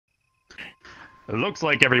It looks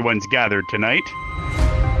like everyone's gathered tonight.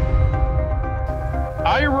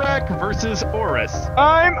 Iraq versus Oris.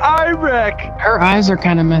 I'm Iraq. Her eyes are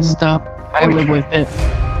kind of messed up. I live with it.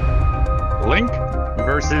 Link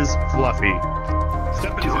versus Fluffy.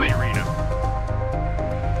 Step into the arena.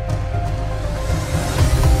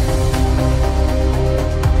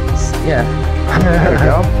 Yeah. There we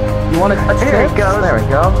go. You want to touch tips? There we go. There we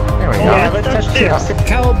go. There we go. Yeah, let's touch tips.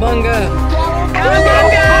 Cowabunga!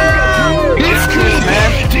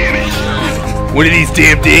 Damn it! One of these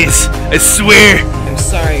damn days, I swear! I'm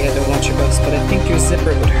sorry I don't want your buffs, but I think your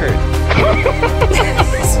zipper would hurt.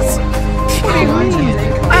 What do you mean?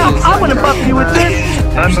 I want to buff you with this.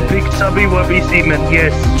 I'm a big subby wubby seaman,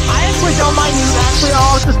 yes. I actually don't mind you actually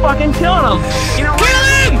all just fucking killing him. You know what? Kill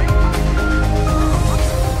him!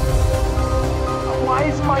 Why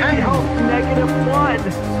is my health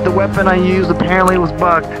 -1? The weapon I used apparently was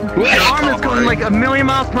bugged. My arm is going like 1,000,000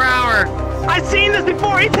 miles per hour. I've seen this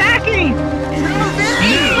before. He's hacking.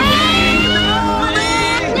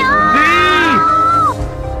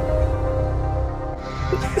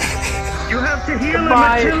 You have to heal him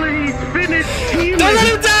until he's finished healing. Don't let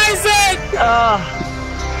him die, Zed!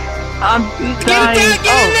 I'm dying.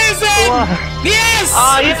 Get in there, Zed! Yes!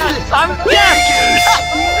 Yes! I'm yes!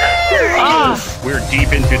 We're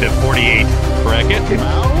deep into the 48 bracket.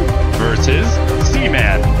 Versus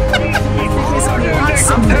Seaman.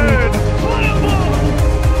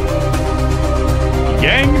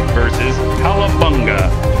 Yang versus Cowabunga.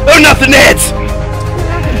 Oh, not the Neds!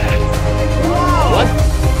 What?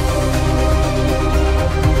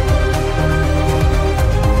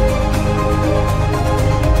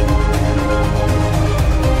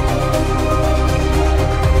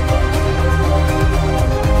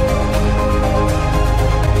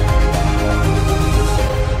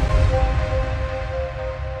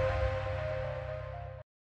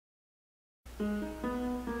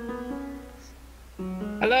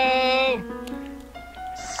 Hello!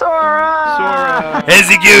 Sora! How's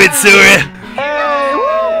it going, Sora? Hey!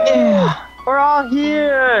 Yeah, we're all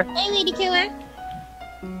here! Hey, lady killer.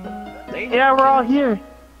 Yeah, we're all here.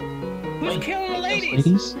 Who's killing the ladies?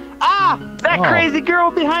 Ladies? Ah! That crazy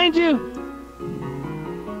girl behind you!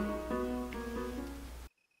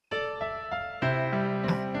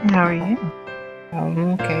 How are you? I'm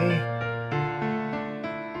okay.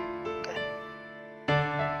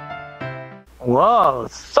 Whoa,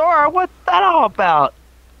 Sora, what's that all about?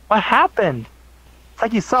 What happened? It's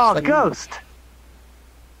like you saw a ghost.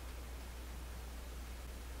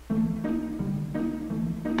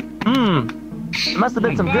 It must have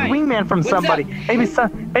been some good wingman from somebody. Maybe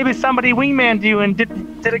somebody wingmaned you and did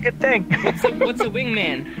a good thing. What's a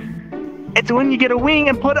wingman? It's when you get a wing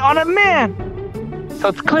and put it on a man. So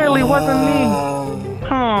it clearly wasn't me.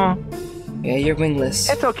 Huh. Yeah, you're wingless.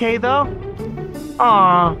 It's okay though.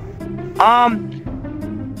 Aw.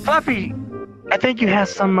 Fluffy, I think you have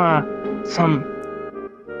some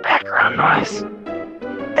background noise.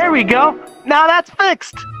 There we go. Now that's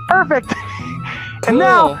fixed. Perfect. And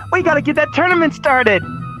now we gotta get that tournament started.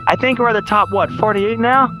 I think we're at the top, what, 48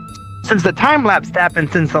 now? Since the time lapse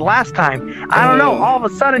happened since the last time. I don't know, all of a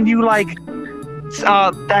sudden you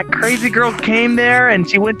that crazy girl came there and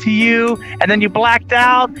she went to you and then you blacked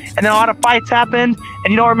out and then a lot of fights happened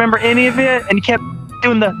and you don't remember any of it and you kept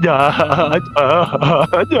doing the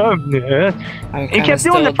you kept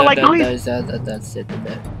doing it for like weeks.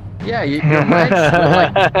 Yeah, your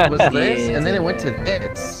legs was this, and then it went to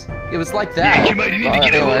this. It was like that. Yeah, you might need to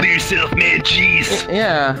get a hold of yourself, man. Jeez.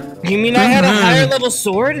 Yeah. You mean I had a higher level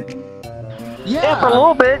sword? Yeah, for a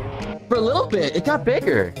little bit. For a little bit, it got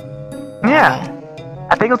bigger. Yeah.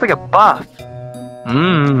 I think it was like a buff.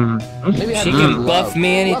 Maybe She can buff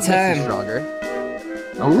me anytime. Stronger.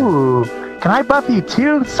 Ooh. Can I buff you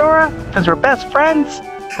too, Sora? Since we're best friends?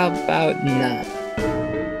 How about not?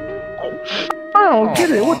 I don't get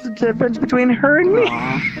it. What's the difference between her and me?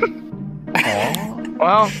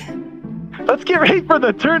 Well, let's get ready for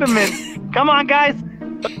the tournament. Come on, guys.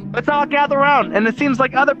 Let's all gather around. And it seems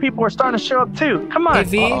like other people are starting to show up too. Come on. Hey,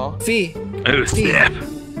 V. Oh, snap.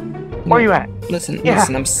 Where you at? Listen, Yeah.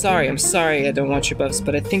 listen, I'm sorry I don't want your buffs,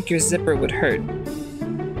 but I think your zipper would hurt.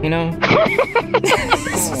 You know? What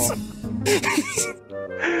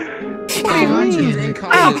do you mean?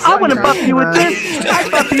 I want to buff you with this. I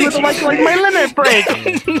buff you with like my limit break.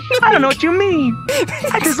 I don't know what you mean.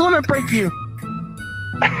 I just limit break you.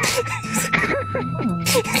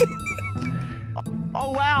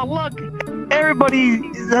 Oh wow, look. Everybody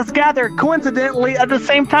has gathered coincidentally at the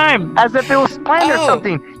same time, as if it was planned or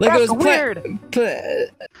something. Like That's it was weird.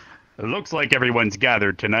 It looks like everyone's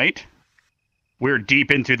gathered tonight. We're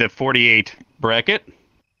deep into the 48 bracket.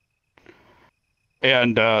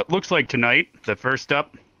 And looks like tonight, the first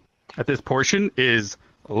up at this portion is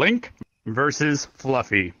Link versus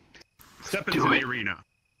Fluffy. Step into the arena.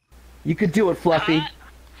 You could do it, Fluffy.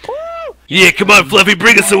 Yeah, come on, Fluffy,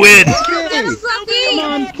 bring us a win. Come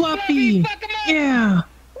on, Fluffy. Yeah.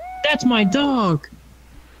 That's my dog.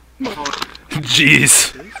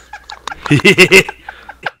 Jeez.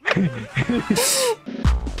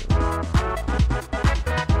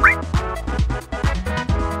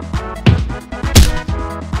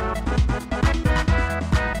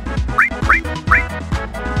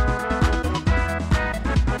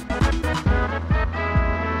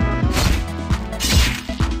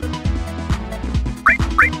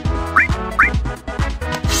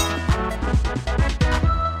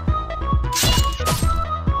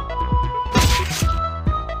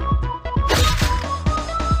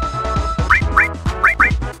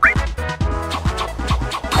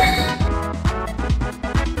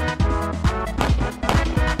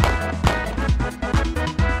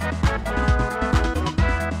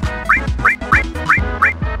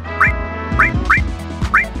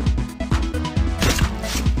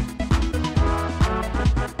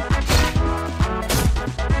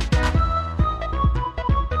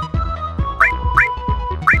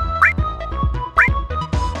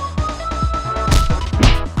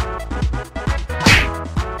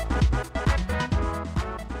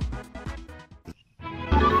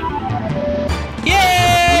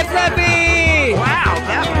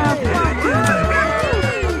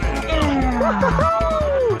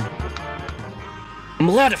 I'm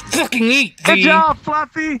allowed to fucking eat, Good V. job,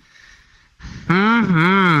 Fluffy!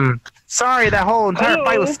 Sorry, that whole entire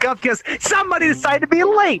fight was scuffed because somebody decided to be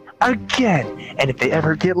late again. And if they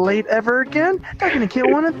ever get late ever again, they're gonna get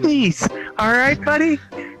one of these. Alright, buddy?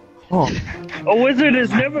 Oh. A wizard is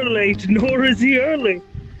never late, nor is he early.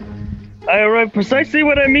 I arrive precisely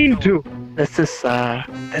when I mean to. This is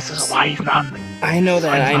why he's not. I know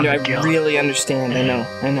that. I really understand. I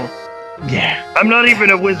know. Yeah. I'm not even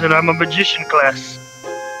a wizard. I'm a magician class.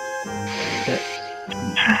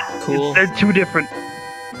 Cool. They're two different.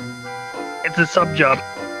 It's a sub job.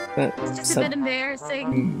 It's a bit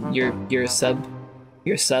embarrassing. You're a sub.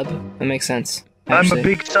 You're a sub. That makes sense. I'm a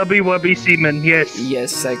big subby wubby seaman. Yes.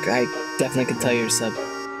 Yes, I definitely can tell you're a sub.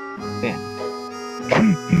 Yeah.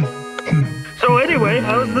 So anyway,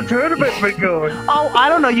 how's the tournament been going? Oh, I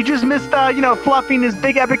don't know. You just missed, Fluffy in his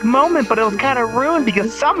big epic moment, but it was kind of ruined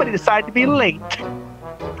because somebody decided to be late.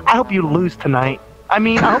 I hope you lose tonight. I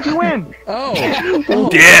hope you win. Oh.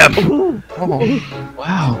 Damn. Oh.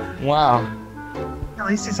 Wow. At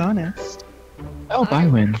least he's honest. Oh, I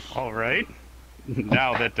win. All right.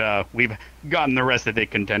 Now that we've gotten the rest of the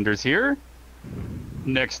contenders here,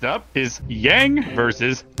 next up is Yang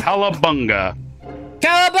versus Calabunga.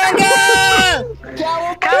 Cowabunga!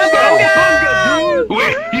 Cowabunga!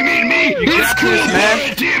 Wait, you mean me? You got this,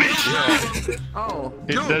 man. Damn it. Oh.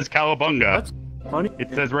 It says Calabunga. It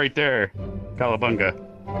says right there, Calabunga.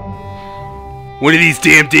 One of these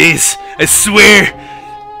damn days, I swear,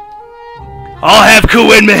 I'll have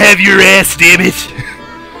Coenma have your ass, damn it.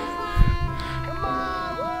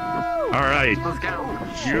 All right.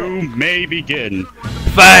 You may begin.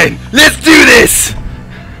 Fine, let's do this.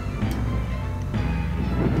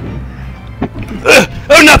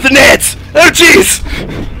 Oh, not the nets! Oh, jeez!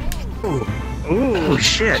 Ooh,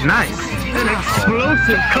 shit, nice. An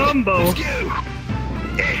explosive combo.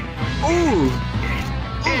 Ooh,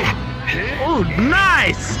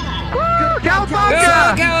 nice! Woo,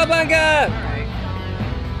 Cowabunga! Cowabunga!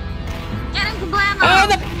 Get him, Kablamo!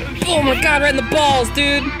 Oh my god, right in the balls,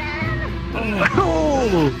 dude!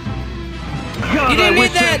 Oh. God, You didn't I need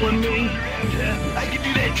wish that! were me. I can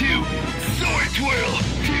do that too. Sword twirl.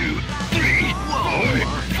 2, 3, 4,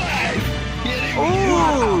 5.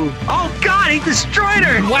 Ooh! Oh god, he destroyed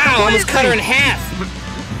her! Wow, almost cut her in half!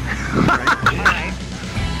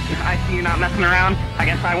 I see you're not messing around. I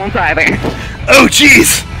guess I won't either. Oh,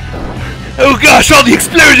 jeez! Oh gosh, all the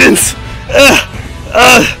explosions!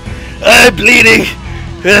 I'm bleeding.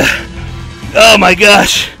 Oh my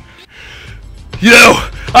gosh. You know,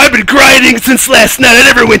 I've been grinding since last night. I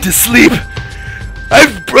never went to sleep.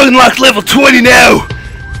 I've unlocked level 20 now.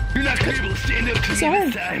 You're not gonna be able to stand up to me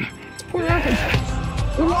this time.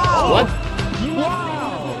 What?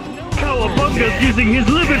 Cowabunga's using his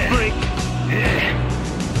limit break.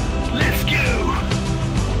 Let's go.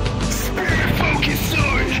 Spirit focus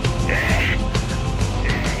sword.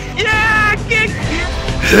 Yeah! Kick!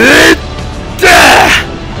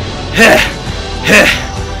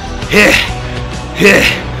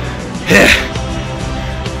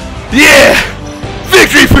 Yeah!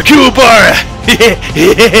 Victory for Kuwabara!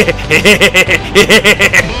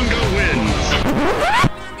 Bunga wins.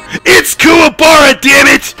 It's Kuwabara, damn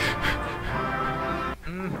it!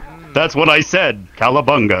 That's what I said,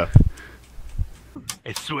 Calabunga.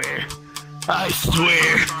 I swear. I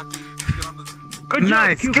swear. Good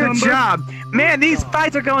nice, good job. Man, these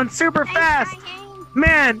fights are going super fast.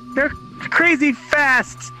 Man, they're crazy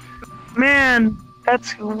fast. Man,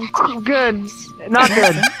 that's good. Not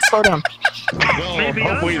good. Slow down. Well,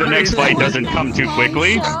 hopefully the next fight doesn't come too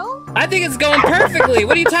quickly. I think it's going perfectly.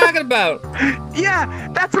 What are you talking about? Yeah,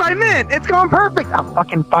 that's what I meant. It's going perfect. I'll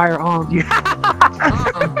fucking fire all of you.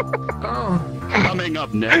 Coming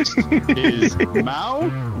up next is Mao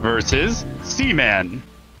versus Seaman.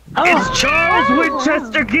 It's Charles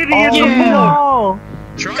Winchester Gideon the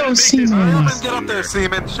Fourth. Go Seaman. Get up there,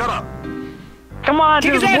 Seaman. Shut up. Come on,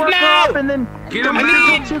 just work her up and then Get him I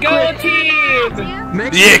need go team.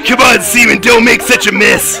 Yeah, come on, Seaman, don't make such a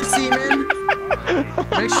mess. Seaman.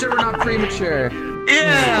 Make sure we're not premature.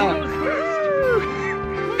 Yeah.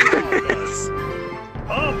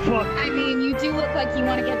 Oh fuck. I mean, you do look like you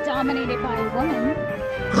want to get dominated by a woman.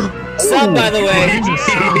 Sub, by the way.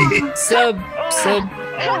 Sub.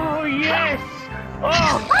 Oh yes.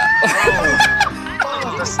 Oh.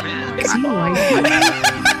 Is he like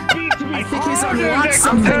I think he's unlocked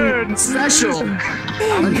something special. A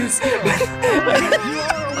new skill.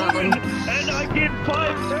 And I get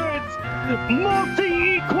 5 turns.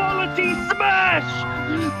 Multi-equality smash.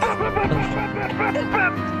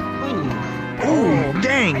 Ooh,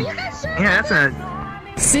 dang. Yeah, that's a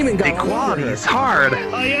Seaman got equality. It's hard.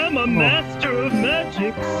 I am a master of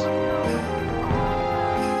magics.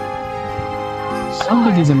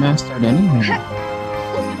 somebody's a master at anything?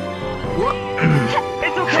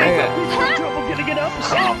 It's okay. He's having trouble getting it up.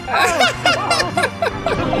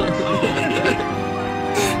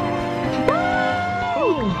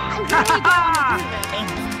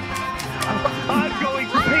 I'm going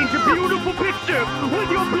to paint a beautiful picture with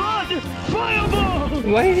your blood. Fireball.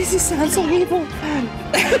 Why does he sound so evil?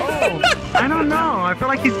 I don't know. I feel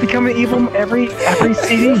like he's becoming evil every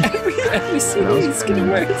CD. Every CD is getting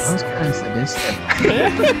worse. That was kind of sadistic.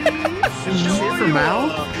 Shit for Mal?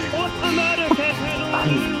 What's the matter, Pepper?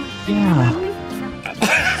 Yeah.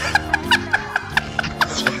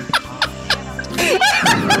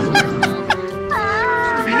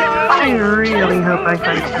 I really hope I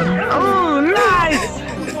fight him. Oh, nice!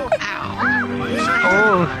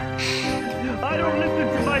 Oh. I don't listen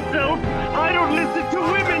to myself. I don't listen to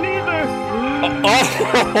women either.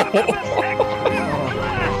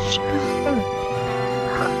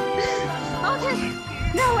 Okay,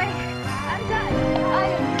 no way. I'm done.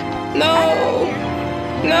 No!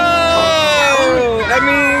 No! I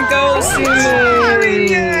mean, go see me!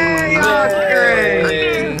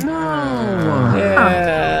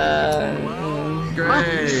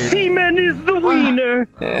 Seaman is the wiener.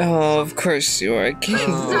 Oh, of course you are.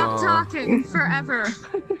 Stop talking forever.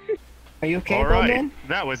 Are you okay, All right, Bowman?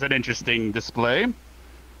 that was an interesting display.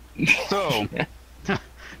 So,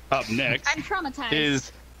 up next I'm traumatized.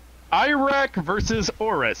 is Iraq versus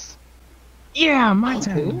Oris. Yeah, my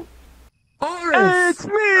turn. It's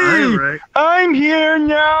me! I'm here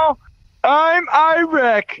now. I'm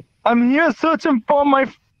Iraq. I'm here searching for my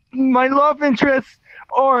love interest,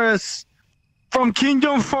 Oris, from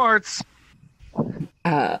Kingdom Farts.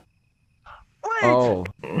 Wait! Oh.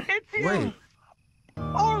 It's you! Wait.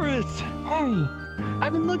 Oris! Hey,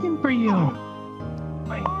 I've been looking for you.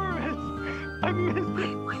 Oris! I missed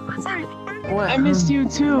it! Wait. What? I missed you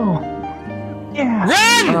too. Yeah.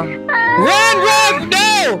 Run! Run!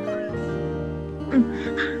 No!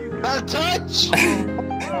 A touch!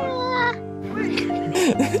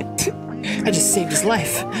 I just saved his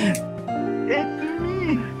life. It's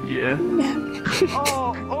me! Yeah.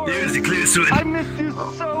 Oh, Oris! There's the clue to it. I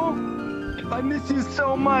miss you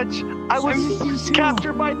so much. I was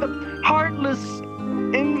captured by the Heartless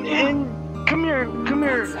in come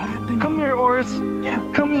here, Oris. Yeah.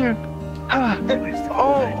 Come here.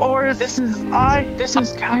 Oh, Oris. This is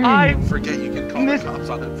Kyrie. I Forget you can call the cops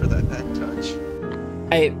on him for that touch.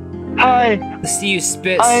 I see you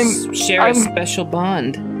share a special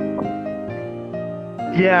bond.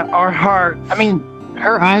 Yeah, our hearts. I mean,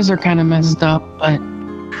 her eyes are kind of messed up, but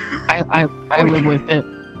I live with it.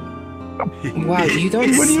 Wow, you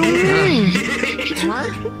don't. What do you mean?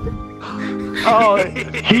 Oh,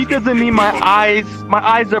 he doesn't mean my eyes. My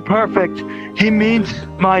eyes are perfect. He means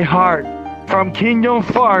my heart. From Kingdom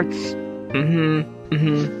Farts.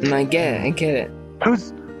 I get it.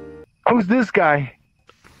 Who's this guy?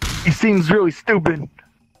 He seems really stupid.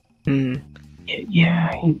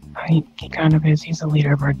 Yeah, he kind of is. He's the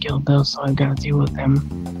leader of our guild, though, so I've got to deal with him.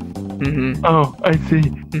 Oh, I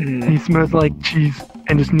see. He smells like cheese,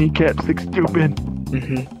 and his kneecaps look stupid.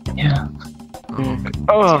 Yeah.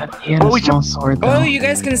 Oh, He had well, a we small should. sword, though. Oh, you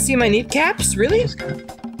guys can see my kneecaps? Really?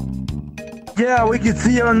 Yeah, we can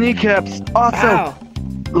see your kneecaps. Also, Wow.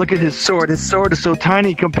 look at his sword. His sword is so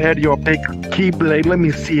tiny compared to your big keyblade. Let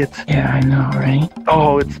me see it. Yeah, I know, right?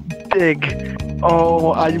 Oh, it's big.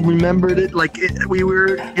 Oh, I remembered it like we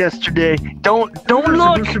were yesterday. Don't There's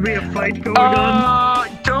look. supposed to be a fight going on.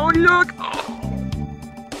 Don't look.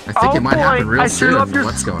 I think it might happen real I soon. love your,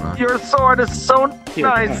 What's going on? Your sword is so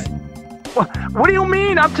nice. What do you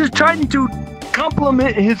mean? I'm just trying to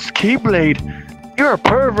compliment his keyblade. You're a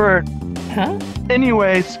pervert. Huh?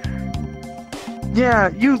 Anyways, yeah,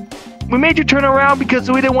 we made you turn around because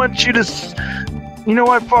we didn't want you to. You know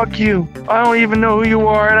what? Fuck you. I don't even know who you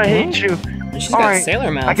are, and I hate you. She's got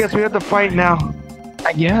sailor mouth. I guess we have to fight now.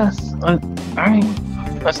 I guess.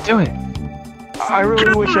 Alright, let's do it. I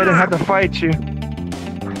really wish I didn't have to fight you.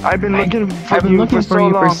 I've been looking for I've been looking for you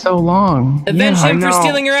for so long. Avenge Yeah, him I for know.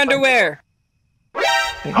 stealing your underwear.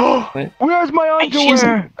 Where's my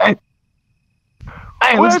underwear?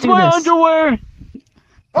 Hey, Where's let's do my this. underwear?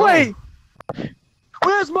 Wait!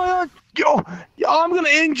 Where's my Yo, I'm gonna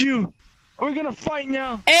end you. We're gonna fight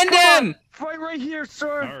now. End Come him! on, fight right here,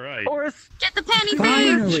 sir. All right. Or Get the panty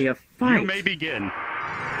Finally, a You fight. may begin.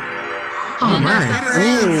 Oh my.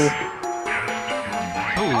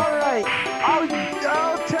 Alright, I'll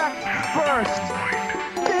attack first.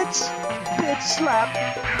 Bitch slap.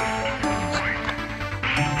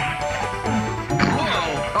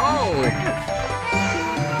 Oh!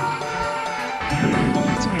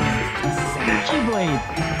 Keyblade.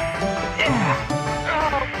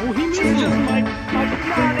 Oh, he misses my body.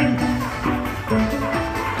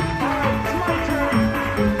 It's my turn.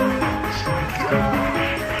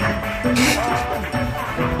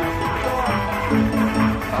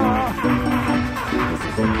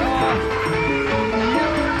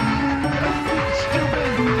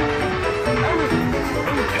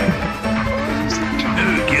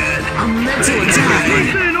 I'm meant to attack!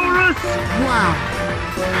 Listen, Horus! Wow!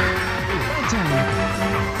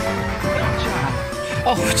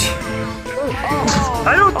 Oh, gee.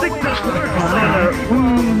 I don't think this works on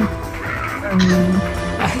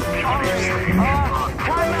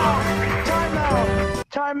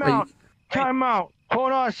Time out.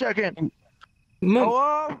 Hold on a second.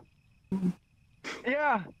 Hello?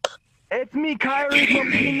 Yeah. It's me, Kyrie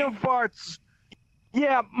from Kingdom Farts.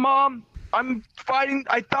 Yeah, Mom. I'm fighting.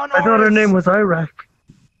 I found I thought her name was Iraq.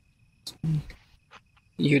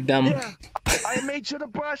 You dumb. Yeah. I made sure to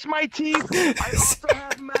brush my teeth. I also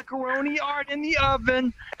have macaroni art in the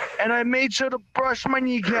oven. And I made sure to brush my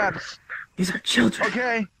kneecaps. These are children.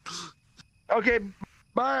 Okay. Okay.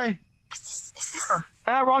 Bye.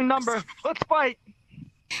 Wrong number. Let's fight.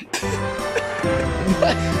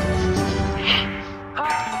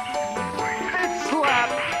 Bitch slap.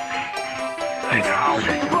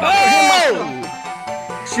 Oh!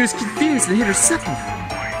 She was confused and hit herself.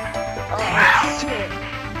 Shit.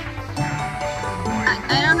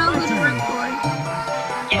 I don't know who to root for.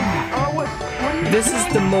 This is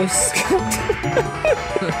the most.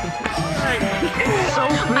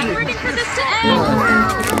 I'm rooting for this to end.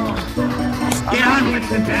 Get on with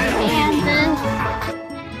the battle. And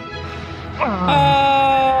Oh!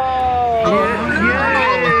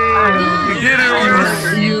 You did it, Horus.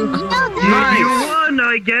 You won,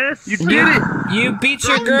 I guess. You did it! You beat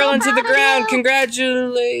your girl into the ground.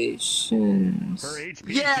 Congratulations.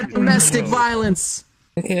 Yeah, domestic violence!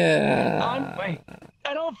 Yeah.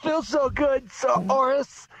 I don't feel so good, so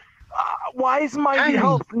Oris. Why is my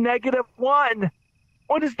health -1?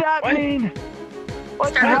 What does that mean?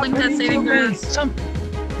 What's start rolling that happening saving to me? throws.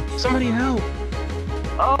 Somebody help.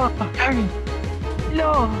 Oh,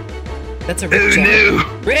 no. That's a Rick job. No!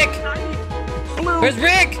 Rick! Blue. Where's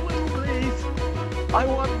Rick? Blue, please. I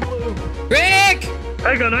want blue. Rick!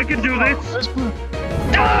 Hang on, I can do this. Where's blue?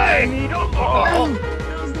 I need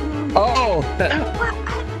Oh!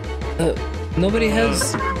 Nobody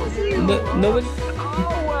has. Nobody.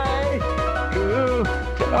 away.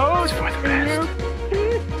 Oh, it's for the best.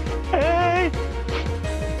 Hey.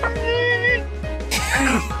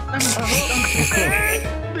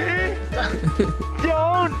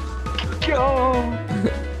 Don't go.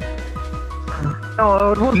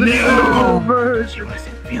 Oh, it wasn't even the whole version.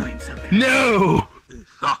 No!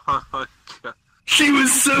 She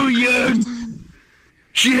was so young!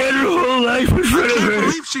 She had her whole life in front of I can't her!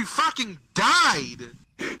 believe she fucking died!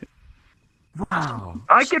 Wow.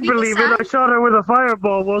 I can believe it. I shot her with a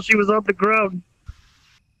fireball while she was on the ground.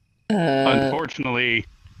 Unfortunately,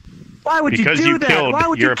 Why would because you do you that? killed Why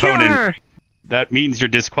would your you kill opponent, her? that means you're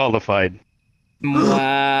disqualified.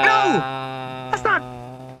 Wow. That's not.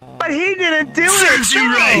 I But he didn't do it! Serves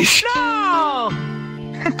you right! No!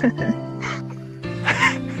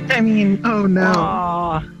 I mean, oh no.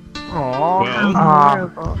 Well,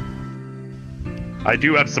 I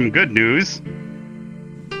do have some good news.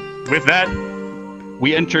 With that,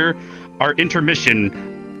 we enter our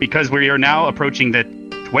intermission because we are now approaching the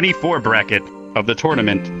 24 bracket of the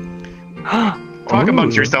tournament. Talk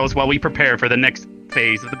amongst yourselves while we prepare for the next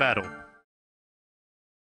phase of the battle.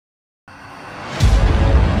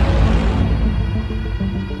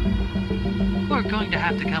 You're going to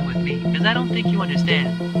have to come with me, because I don't think you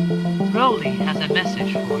understand. Broly has a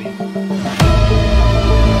message for you.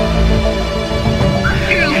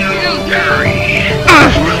 Gary,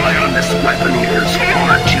 rely on this weapon here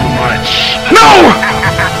far too much. No!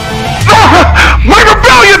 My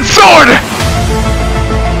rebellion sword!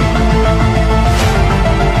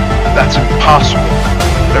 That's impossible.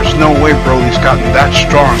 There's no way Broly's gotten that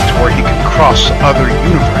strong to where he can cross other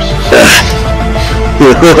universes.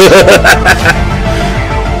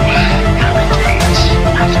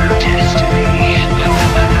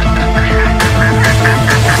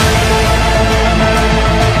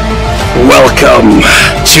 Welcome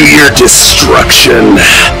to your destruction.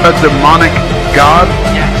 A demonic god?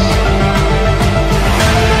 Yes.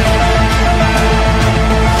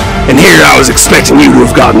 And here I was expecting you to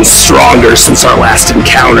have gotten stronger since our last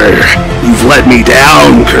encounter. You've let me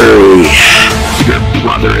down, Curry. Your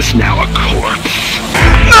brother is now a corpse.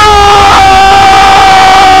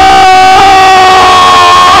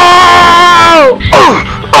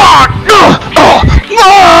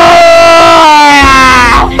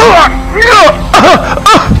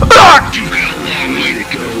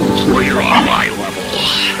 You're on my level.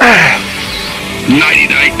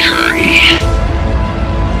 Nighty-night, Curry.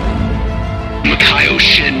 Makaio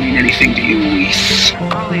shouldn't mean anything to you, Whis.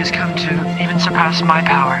 Broly has come to even surpass my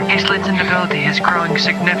power. His Lid's ability is growing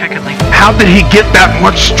significantly. How did he get that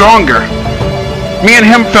much stronger? Me and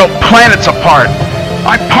him felt planets apart.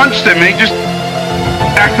 I punched him and he just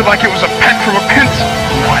acted like it was a peck from a pencil.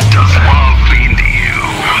 What does love mean to you?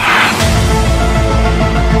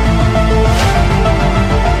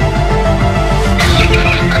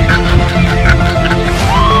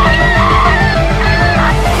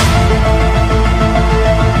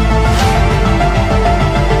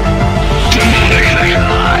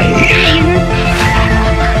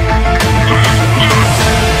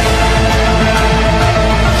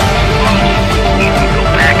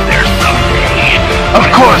 Of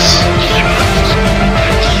course!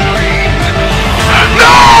 No!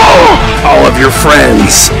 All of your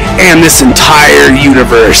friends and this entire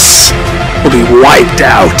universe will be wiped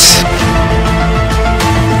out.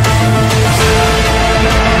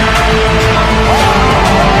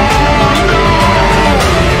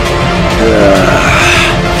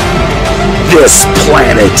 This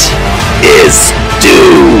planet is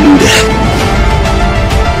doomed.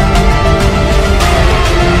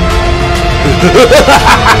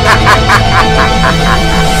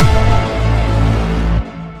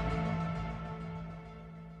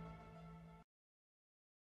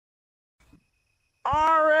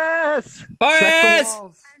 RS!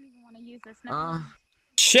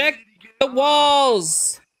 Check the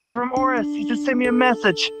walls! From Oris, he just sent me a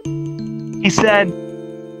message. He said,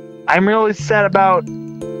 I'm really sad about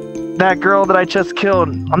that girl that I just killed.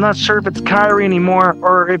 I'm not sure if it's Kairi anymore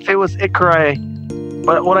or if it was Ikarai.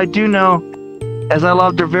 But what I do know is I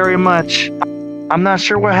loved her very much. I'm not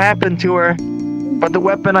sure what happened to her, but the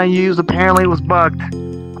weapon I used apparently was bugged.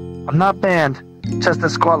 I'm not banned, just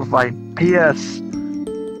disqualified. P.S.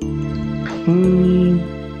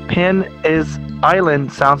 Pin is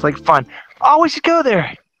Island sounds like fun. Oh, we should go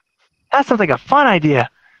there. That sounds like a fun idea.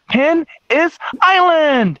 Pin is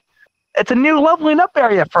Island. It's a new leveling up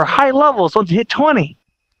area for high levels once you hit 20.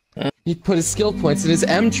 He put his skill points in his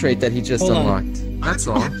M trait that he just unlocked. That's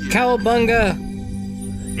all. Cowabunga!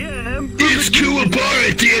 It's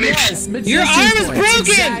Kuwabara, damn it! Yes, Your arm is broken!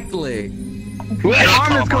 Exactly. My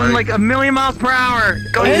arm is going like 1,000,000 miles per hour.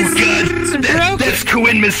 Oh god, that's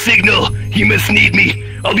Koenma's signal. He must need me.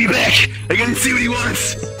 I'll be back. I gotta see what he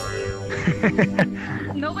wants.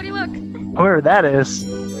 Nobody look. Whoever that is.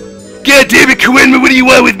 God damn it, Koenma, what do you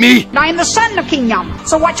want with me? I am the Sun of Kingdom,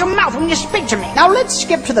 so watch your mouth when you speak to me. Now let's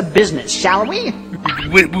skip to the business, shall we?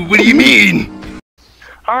 What do you mean?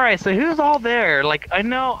 Alright, so who's all there? Like, I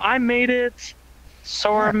know I made it.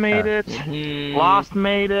 Sora made it. Lost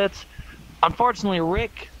made it. Unfortunately,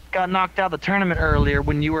 Rick got knocked out of the tournament earlier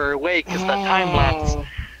when you were awake because that time lapse.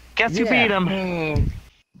 Guess who beat him?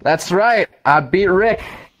 That's right. I beat Rick.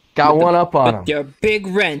 Got one up on him. Your big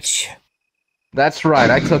wrench. That's right,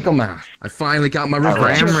 I took him out. I finally got my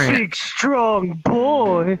revenge. Such a big, strong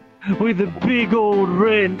boy with a big old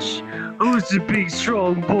wrench. Who's the big,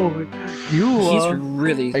 strong boy? You He's are.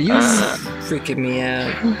 really freaking me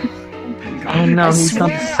out. Oh no, he's not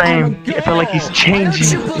the same. I feel like he's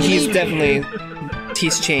changing. He's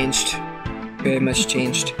changed. Very much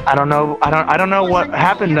changed. I don't know. I don't know what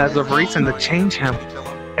happened as of recent to change him.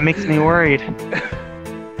 It makes me worried.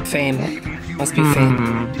 Fame. Must be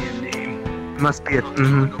fame. Must be a.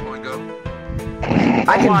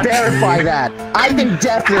 I can verify that. I can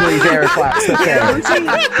definitely verify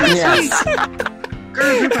that. Yes.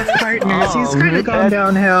 Girl group of partners. He's kind of gone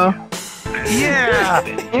downhill. Yeah.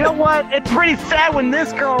 You know what? It's pretty sad when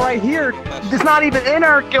this girl right here is not even in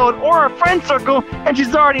our guild or our friend circle, and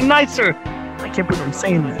she's already nicer. I can't believe I'm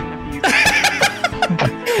saying that.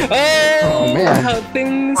 Oh man. How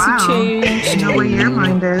things change. I know where your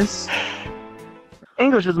mind is.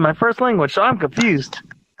 English is my first language, so I'm confused.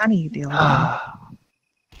 How do you deal with it?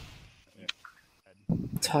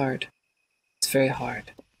 It's hard. It's very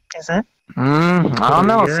hard. Is it? I don't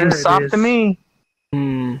know. Yeah, Seems it soft is. to me.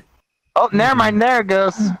 Oh, never mind. There it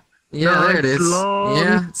goes. Yeah, there it is.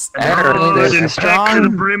 Yeah. Good and packed to the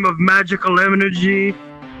brim of magical energy.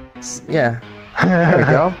 Yeah. There we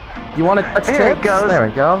go. You want to touch There it tips? goes. There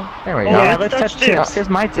we go. There we go. Yeah, let's touch tips. Here's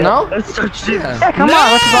my tip. No? Let's touch this. Yeah, come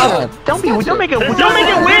on. Let's don't make it weird. Don't make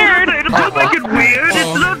it weird. It's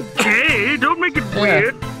not gay. Don't make it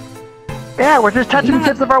weird. Yeah, we're just touching the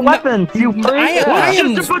tips of our weapons. You freak. It's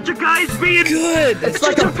just a bunch of guys being good. It's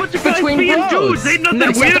just a bunch of guys being dudes. Ain't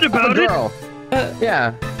nothing weird about it.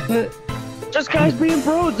 Yeah. Just guys being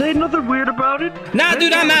bros. Ain't nothing weird about it. Nah,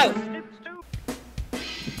 dude, I'm out.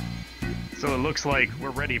 So it looks like we're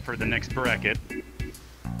ready for the next bracket.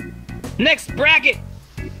 Next bracket.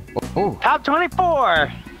 Oh. Top 24.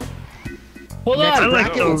 Hold on. I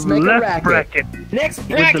like the left bracket. Next With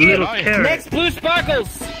the bracket. little carrot. Next blue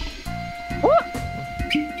sparkles.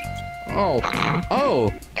 Oh.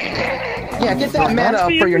 Oh. Yeah, get that mana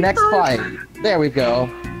up for your next fight. There we go.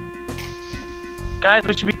 Guys,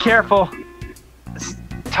 we should be careful. This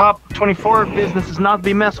top 24 business is not to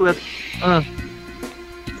be messed with.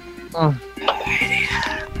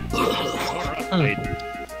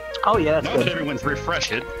 Oh yeah, that's now good. that everyone's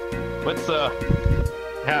refreshed, let's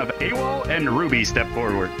have AWOL and Ruby step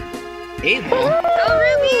forward. AWOL? Oh,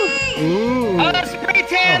 Ruby! Ooh. Oh, the spray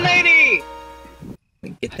tan lady!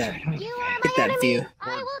 Get that view.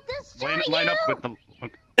 Line up with the.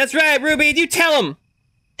 Okay. That's right, Ruby. You tell him.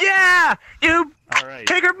 Yeah, you All right.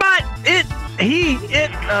 kick her butt.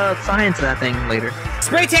 Science that thing later.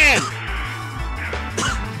 Spray tan.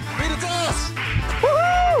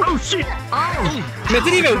 Oh shit! Oh! It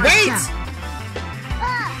didn't even wait!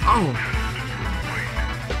 Oh.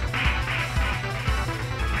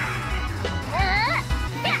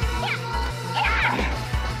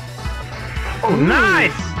 Oh,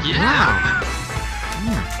 nice! Yeah.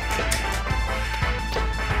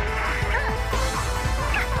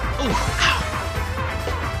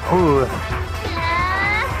 Ooh.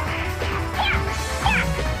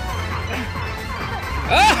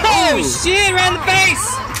 Oh, shit! Right in the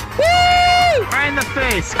face! Woo! Right in the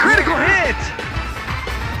face. Critical hit!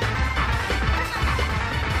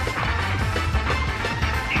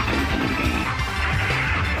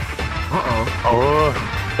 Uh-oh. Oh.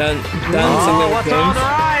 Done something with what's on the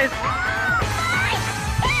rise?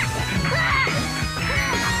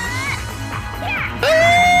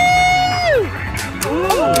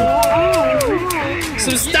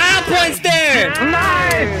 Some style points there!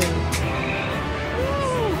 Nice!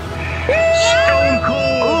 Stone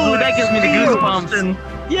cold. Ooh, that gives me the goosebumps. And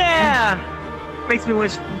Yeah! Makes me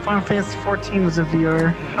wish Final Fantasy 14 was a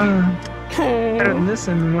VR. Better than this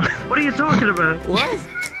anymore. what are you talking about? What?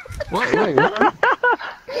 Wait, what?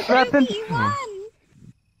 Nothing.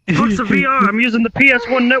 What's the VR? I'm using the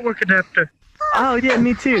PS1 network adapter. Oh, yeah,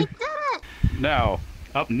 me too. Now,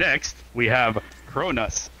 up next, we have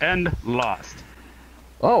Cronus and Lost.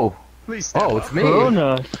 Oh. Please step Oh, up. it's me.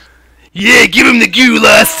 Corona. Yeah, give him the goo,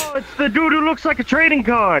 Lust. Oh, it's the dude who looks like a trading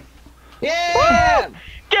card. Yeah!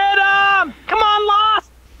 Get him! Come on,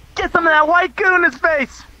 Lost! Get some of that white goo in his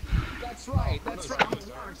face! That's right. That's right.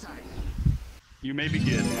 You may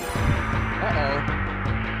begin. Uh-oh.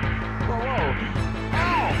 Whoa, whoa.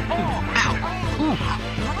 Ow! Oh! Ow! Ooh.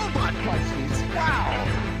 Robot punches. Wow!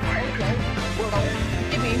 Okay. Well, I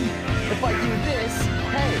mean, if I do this,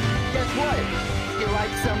 hey, guess what? You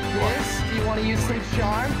like some this? Do you want to use some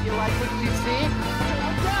charm? You like what you see? Turn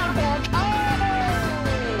it down, man. Oh!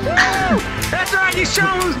 That's right, you show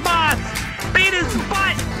him who's boss! Beat his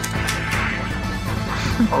butt!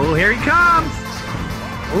 Oh, here he comes!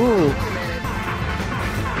 Ooh.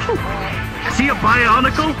 Is he a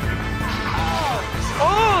bionicle?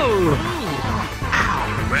 Oh!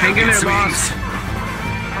 Hang in there, boss.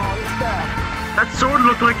 That sword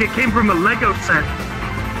looked like it came from a Lego set.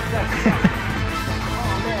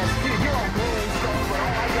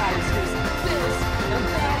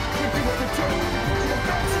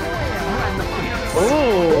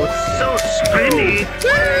 Oh, so spinny.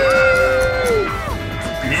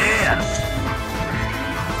 Yeah.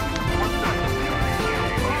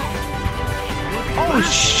 Oh,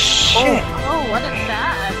 shit. Oh, what is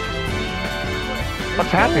that?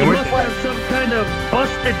 What's happening? He must have some kind of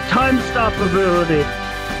busted time stop ability.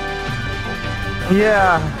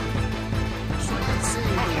 Yeah.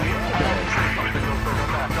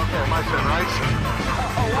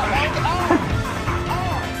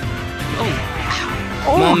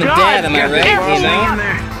 Oh, Mom and Dad, am I right? You know?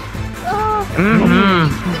 Mm-hmm.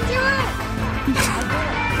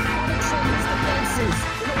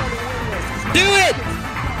 Do it!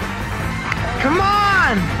 Come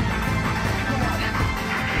on!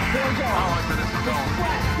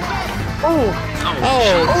 Oh!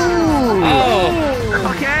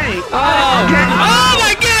 Okay. Oh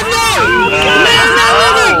my God, no! No, I'm not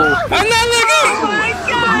looking! I'm not looking! Oh my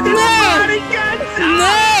God!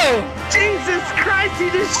 No! Jesus Christ! He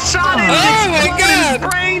just shot him! Oh my God! His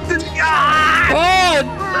brains and Oh!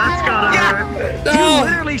 That's gotta hurt. No! You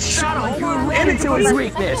literally shot a hole into his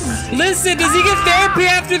weakness. Listen, does he get therapy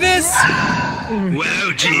after this?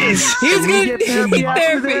 Wow, jeez. He's gonna need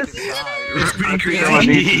therapy. It's pretty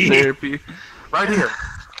crazy. Therapy. Right here.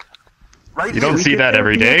 Right You don't see that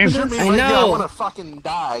every day. I I know. wanna fucking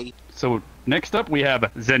die. So next up we have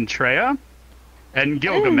Zentreya and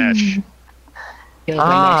Gilgamesh.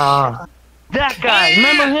 Ah, that guy.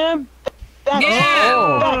 Remember him? That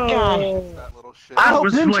guy. I hope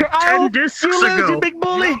was him. like I 10 hope discs you lose, ago. you big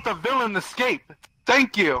bully. Let the villain escape.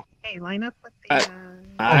 Thank you. Hey, line up with the.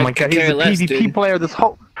 Oh my God, he's a PvP player. This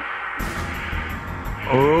whole.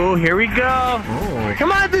 Oh, here we go.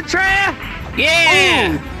 Come on, Zentreya.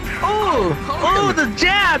 Yeah! Oh, the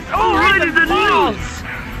jabs. Oh, right in the balls.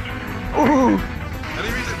 Oh. Any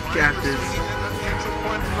reason? Got this.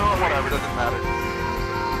 No, whatever, doesn't matter.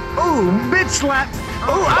 Oh, bitch slap.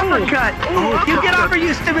 Oh, uppercut. Oh, you get over,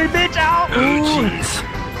 you stupid bitch. Ow. Oh, jeez.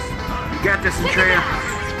 You got this, Zentreya.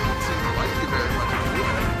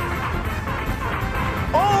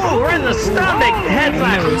 Oh, right in the stomach. Head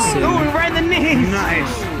slap. Oh, right in the knees.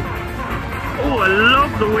 Nice. Oh, I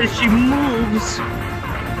love the way she moves.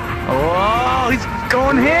 Oh, he's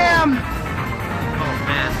going ham. Oh,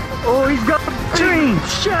 man. Oh, he's got between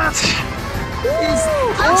shots.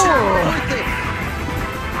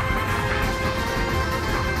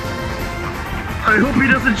 I hope he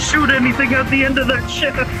doesn't shoot anything at the end of that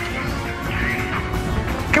shaft.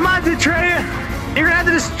 Come on, Zentreya. You're gonna have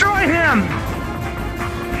to destroy him.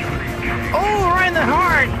 Oh, right in the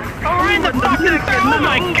heart. Oh, right in the fucking. Oh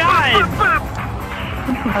my God.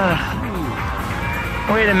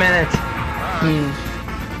 Wait a minute.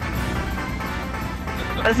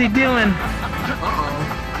 What's he doing?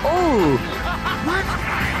 Oh.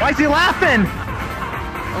 Why is he laughing?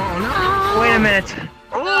 Oh no. Wait a minute.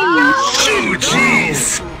 Oh,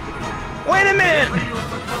 jeez. Wait a minute.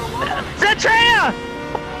 Zentreya!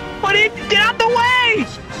 What did you get out the way?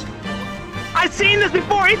 I've seen this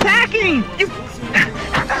before. He's hacking.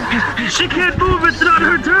 She can't move. It's not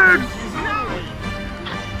her turn.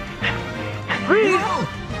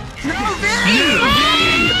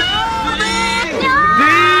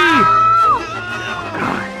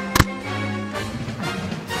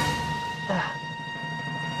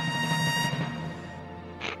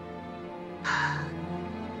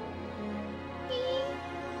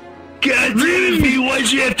 God damn it, V, why'd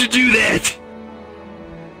you have to do that?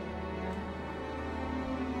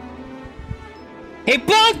 Hey,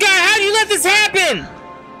 bald guy, how do you let this happen?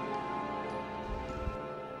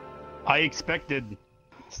 I expected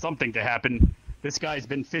something to happen. This guy's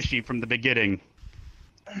been fishy from the beginning.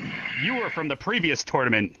 You were from the previous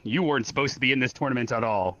tournament. You weren't supposed to be in this tournament at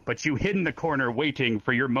all, but you hid in the corner waiting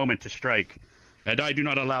for your moment to strike. And I do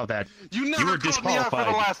not allow that. You never were called me out for the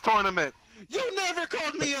disqualified. last tournament. You never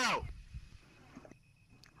called me out.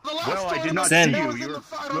 The last Well, I did not Zen. see you. You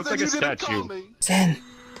look like a statue. Zen.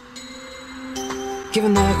 Give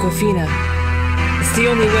him the Aquafina. It's the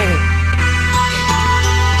only way.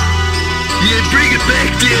 Yeah, bring it back,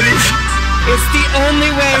 damn it! It's the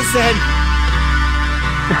only way, Zen.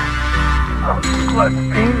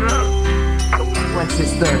 What's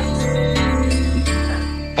his third?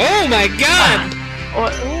 Oh my God!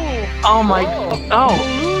 What? Oh my. Oh.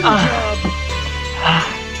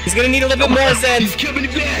 He's gonna need a little bit more, Zen. He's coming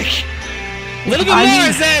back! Little bit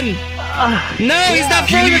more, Zen! No, he's not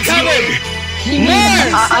fully recovered! More!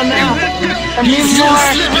 I need more!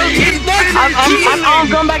 I'm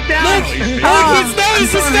going back down! Look,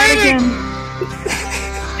 he's sustaining!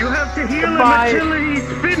 You have to heal him until he's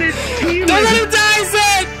finished healing! Don't let him die,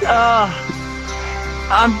 Zen!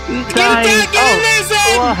 I'm dying. Get in there,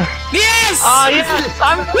 Zen! Yes! Oh, yes!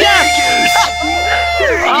 I'm yes!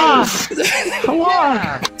 Come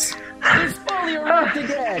on! He's fully erect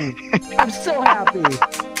again! I'm so happy!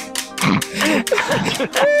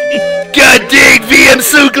 God dang, V, I'm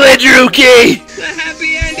so glad you're okay! The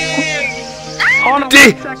happy ending! Hold on a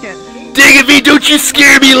second. Dang it, V, don't you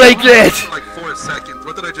scare me like that! Like 4 seconds.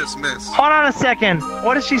 What did I just miss? Hold on a second.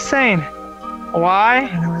 What is she saying? Why? I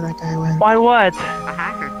don't know where that guy went. Why what? A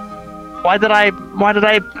hacker. Why did I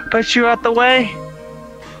push you out the way?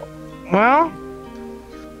 Well,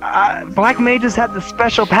 black mages have the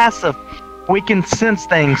special passive. We can sense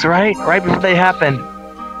things, right before they happen.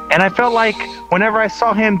 And I felt like whenever I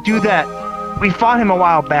saw him do that, we fought him a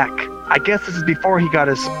while back. I guess this is before he got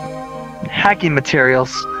his hacking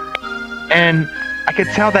materials. And I could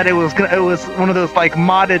tell that it was one of those like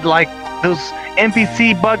modded, like those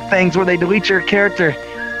NPC bug things where they delete your character.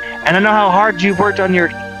 And I know how hard you've worked on your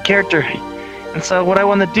character. And so what I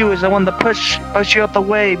wanted to do is I wanted to push you out the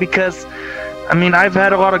way because, I mean, I've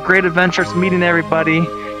had a lot of great adventures meeting everybody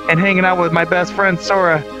and hanging out with my best friend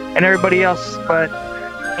Sora and everybody else. But,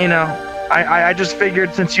 you know, I just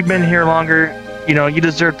figured since you've been here longer, you know, you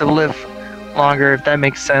deserve to live longer, if that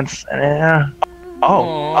makes sense. Oh,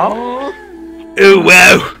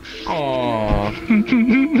 wow. Aww.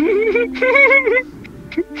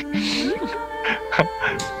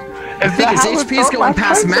 I think his HP's going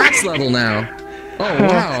past max level now. Oh,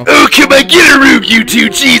 wow. Oh, come on, get a room, you two,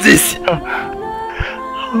 Jesus!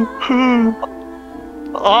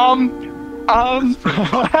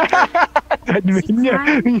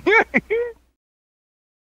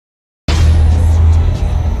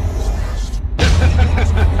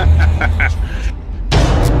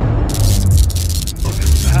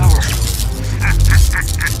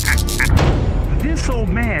 This old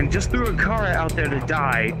man just threw a car out there to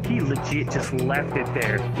die. He legit just left it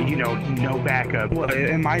there. You know, no backup. What,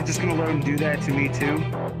 am I just gonna let him do that to me too?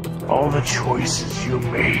 All the choices you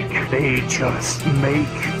make, they just make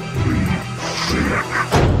me sick.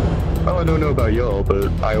 Oh, I don't know about y'all,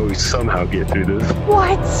 but I always somehow get through this.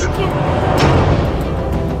 What?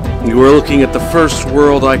 You were looking at the first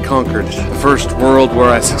world I conquered. The first world where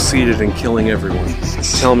I succeeded in killing everyone.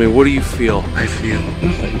 Tell me, what do you feel? I feel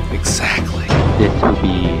exactly. This will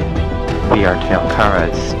be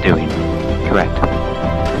VRchat's doing, correct?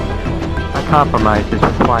 A compromise is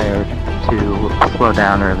required to slow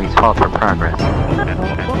down or at least halt our progress.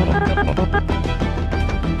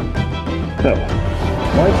 So,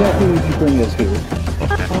 why exactly did you bring us here?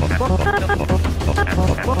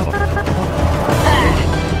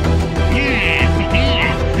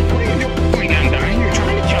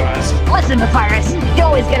 Listen, Papyrus, you're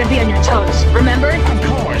always gonna be on your toes, remember? Of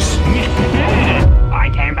course. I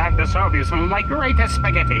came back to serve you some of my greatest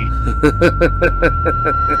spaghetti.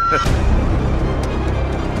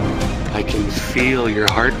 I can feel your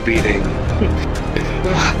heart beating.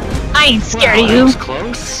 I ain't scared of you.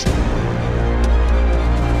 Close.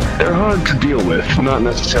 They're hard to deal with, not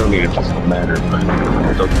necessarily in a physical manner, but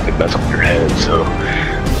I don't think that's on your head, so...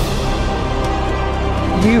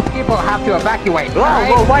 You people have to evacuate, Whoa,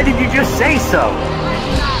 whoa, why did you just say so?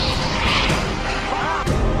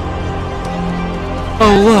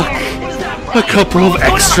 Oh, look! A couple of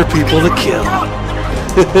extra people to kill.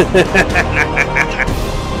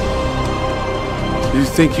 You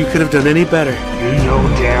think you could have done any better? You know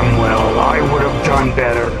damn well I would have done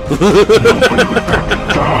better. Nobody would have to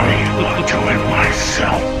die to it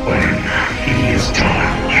myself when he is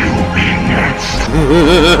done. You'll be next.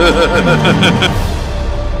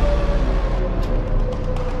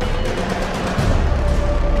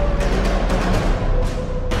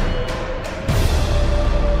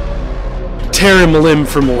 Tear him limb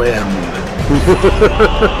from limb.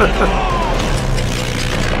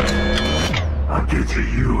 I'll get to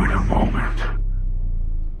you in a moment.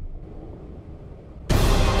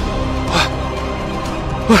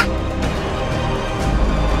 What?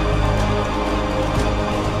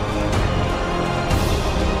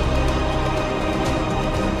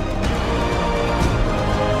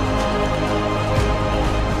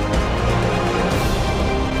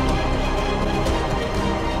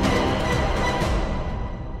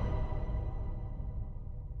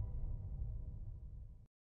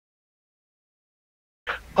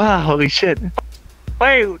 Wow, holy shit.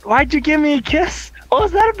 Wait, why'd you give me a kiss? What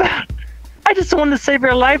was that about? I just wanted to save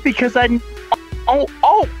your life because I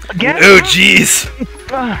Oh, again? Oh, jeez.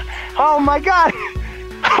 Oh my god!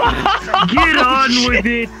 Get on with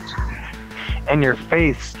it! In your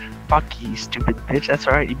face. Fuck you, stupid bitch. That's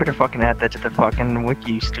alright. You better fucking add that to the fucking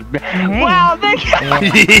wiki, you stupid. Wow, thank you!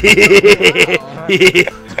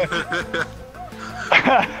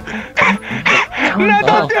 No,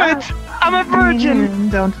 don't do it! I'm a virgin!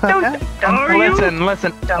 Don't fuck up. Listen.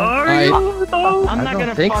 Are you? I'm not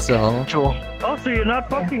gonna think fuck so. Jewel. Oh, so you're not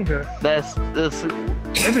fucking her? This.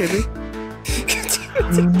 Hey, baby.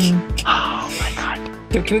 Oh my god.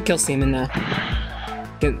 Can we kill Seaman now?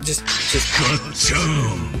 Just.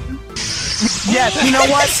 Yes, you know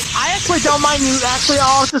what? I actually don't mind you actually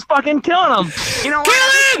all just fucking killing him. You know what?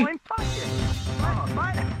 Kill him!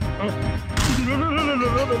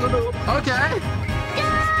 Okay.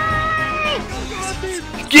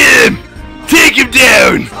 Get him! Take him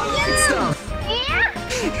down! Good stuff.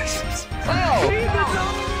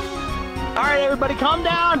 Alright, everybody, calm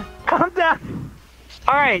down. Calm down.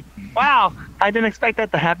 Alright. Wow. I didn't expect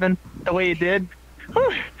that to happen the way it did.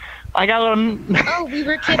 Whew. I got a little. Oh, we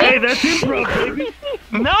were kidding. Hey, that's improv, baby.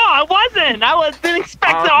 No, I wasn't. Didn't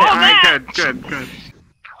expect all that. Good.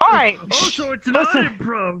 All right. Oh, so it's not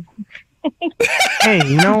improv. Hey,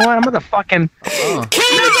 you know what? I'm gonna fucking. Kill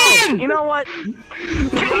him! You know what? You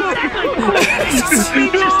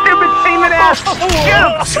stupid semen ass.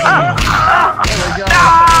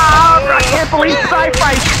 I can't believe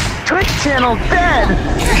Sci-Fi Twitch channel dead.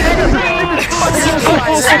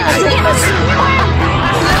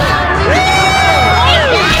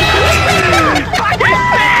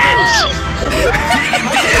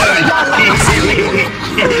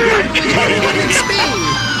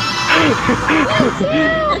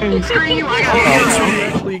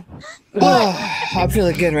 I'm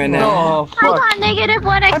feeling good right now. Oh, I got negative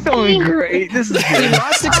one XP. I'm feeling great. This is You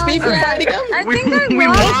lost XP for fighting him? I think I we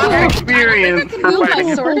lost lost it. experience. I don't think I can move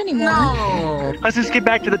my sword anymore. Let's just get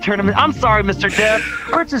back to the tournament. I'm sorry, Mr. Dev.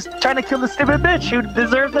 We're just trying to kill the stupid bitch who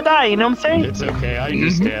deserves to die. You know what I'm saying? It's okay, I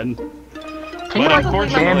understand. Can you But like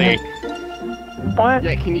unfortunately, what?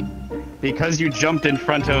 yeah, because you jumped in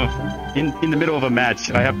front of, in the middle of a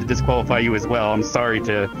match, I have to disqualify you as well. I'm sorry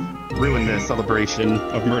to ruin the celebration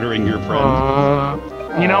of murdering your friend.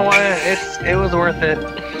 You know what? It was worth it.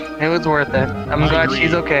 It was worth it. I'm glad agree.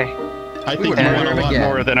 she's okay. I think you won a lot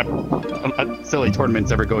more than a silly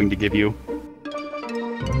tournament's ever going to give you.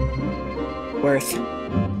 Worth.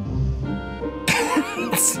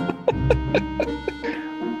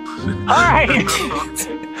 Alright!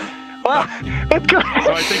 Well, let's go.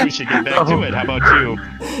 So I think we should get back to it. How about you?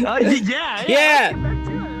 Yeah!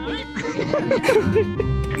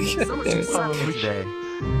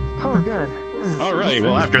 Oh, good. Alright,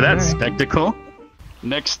 well, after that spectacle,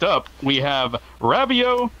 next up we have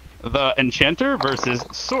Rabio the Enchanter versus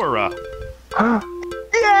Sora.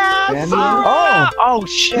 Yes! Oh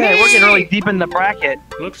shit! We're getting really deep in the bracket.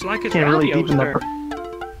 Looks like it's Getting really deep in the. Rabio's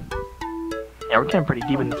Yeah, we're getting pretty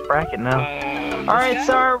deep in this bracket now. All right,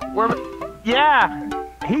 sir. Yeah.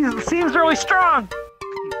 He seems really strong.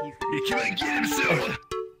 You can't get him, Sora.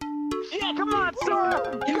 Yeah, come on, Sora.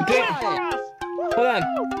 Okay. Hold on.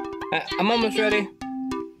 I'm almost ready.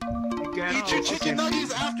 Eat your chicken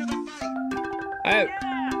nuggets after the fight.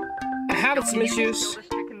 I have some issues,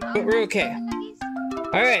 but we're okay.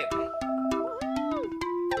 Alright.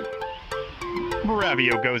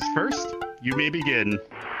 Rabio goes first. You may begin.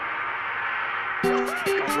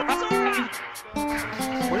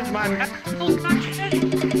 Where's my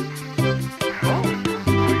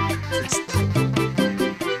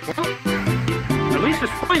At least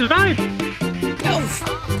it's fully alive.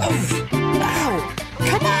 Ow!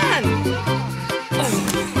 Come on!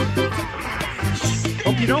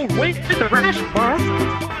 Hope you don't waste the rash, boss.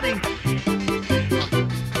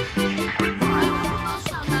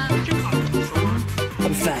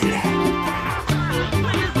 I'm fine.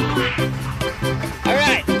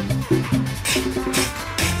 Alright!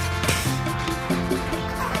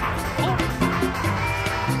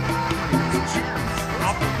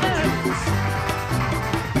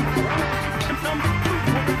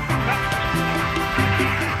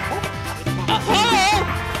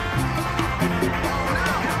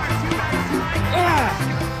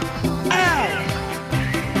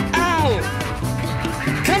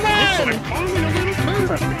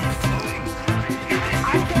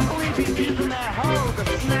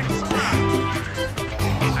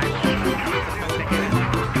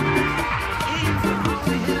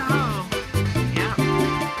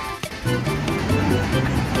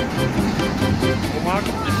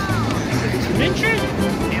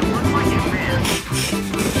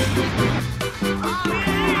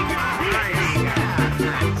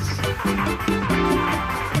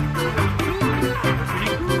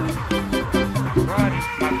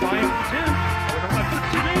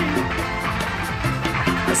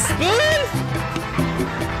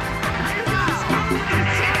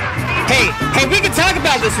 Hey, we can talk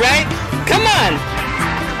about this, right? Come on!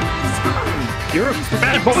 You're a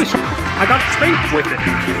bad boy. I got spanked with it.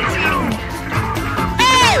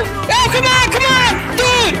 Oh! Oh, come on!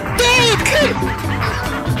 Dude!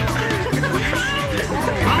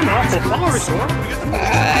 I'm awful sorry,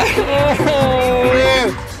 Sora.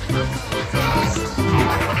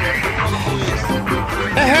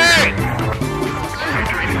 It hurt!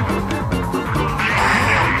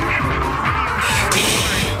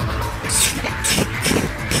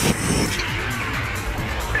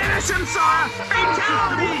 Finish him, Sora!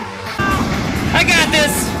 Fatality! I got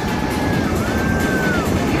this!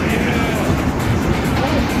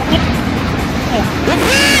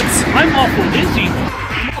 What? I'm awful dizzy.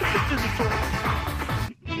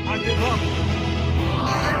 I give up.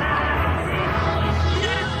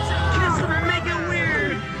 Kiss him and make it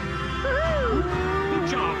weird! Good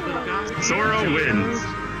job, little guy. Sora wins.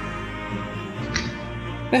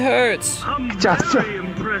 It hurts. I'm Just- very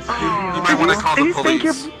impressed with you. You might want to call the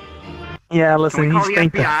police. Yeah, listen, Can we he's call the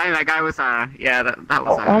think FBI? That guy was, yeah, that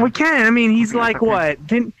was, Oh, we can. I mean, he's like what?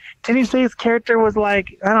 Didn't he say his character was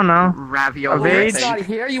like, I don't know, ravioli. of age? It's not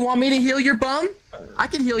here. You want me to heal your bum? I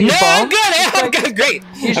can heal No, your I'm bum. good. Great.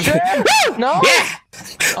 You sure? Woo! No? Yeah.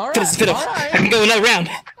 All Put his spit up. I can go another round.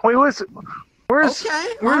 Wait, where's Okay,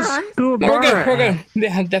 where's alright. Scuba No, we're good. Bar? We're good.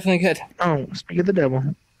 Yeah, definitely good. Oh, speak of the devil.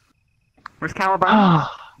 Where's Caliban?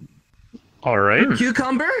 Ah, All right.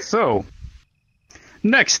 Cucumber? So,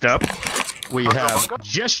 next up, we have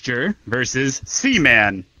Gesture versus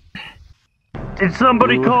Seaman. Did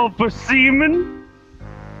somebody call for semen?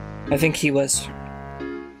 I think he was.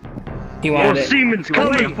 He Well, wanted it. semen's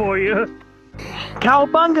coming for you.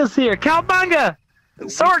 Cowabunga's here. Cowabunga!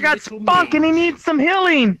 Sora got spunk and he needs some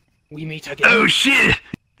healing. We meet again. Oh shit!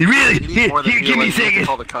 Really? You need Here, more than give me a healing, you can second.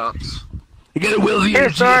 Call the cops. I got a well Here, here,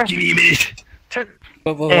 sir. give me a minute.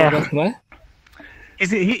 What?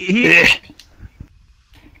 He Yeah.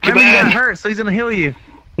 Come remember he got on. hurt, so he's gonna heal you.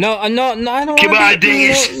 No, I don't Come want on, to.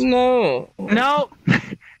 dingus. No. No. Here,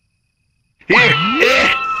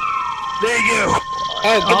 yeah. There you go.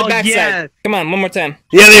 Oh, get the backside. yeah. Come on, one more time.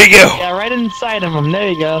 Yeah, there you go. Yeah, right inside of him. There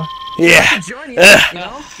you go. Yeah. Join you. Uh,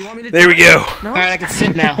 No? You want me to There we go. Alright, I can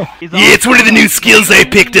sit now. Yeah, it's one of the new skills I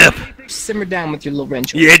picked up. Simmer down with your little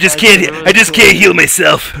wrench. Yeah, I just can't heal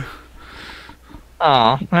myself.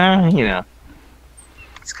 Oh, you know.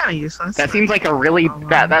 It's kind of useless. That seems like a really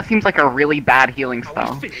bad. That seems like a really bad healing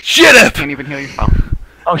spell. Shut up! Can't even heal yourself.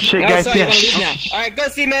 Oh shit, No, guys. sorry, you Yeah. wanna leave now. Alright, go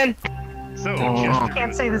see, man. So,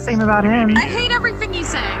 Can't say the same about him. I hate everything you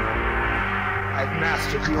say. I've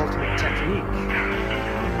mastered the ultimate technique.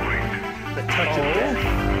 The touch of death.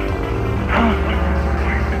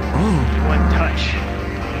 One touch.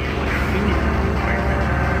 One finger.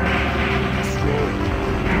 Destroy.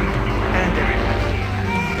 And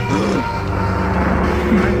everybody.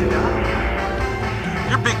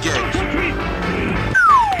 You're big gay.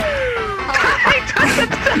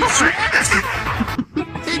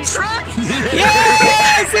 He tracked!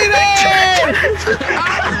 Yeah, see that?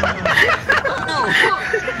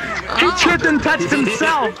 He tripped and touched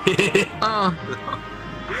himself.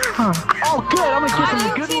 Oh, good. I'm gonna give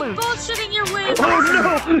him a good Keep loot. bullshitting your way.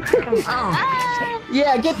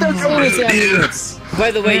 Yeah, get those anus amulets.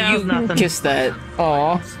 By the way, Yeah, you nothing. kissed that.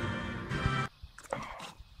 Aw.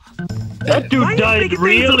 That dude died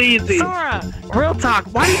real easy. Sora, real talk.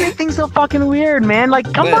 Why do you make things so fucking weird, man? Like,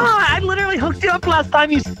 come What? on. I literally hooked you up last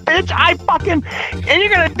time, you bitch. And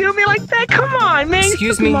you're gonna do me like that? Come on, man.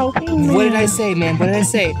 Excuse me. What did I say, man? What did I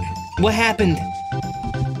say? What happened?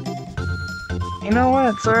 You know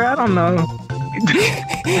what, sir? I don't know.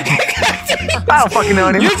 I don't fucking know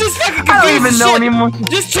anymore. You're just fucking I don't confused even as know shit. anymore.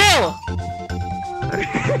 Just chill.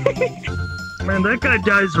 Man, that guy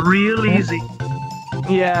dies real easy.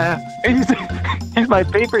 Yeah. He's my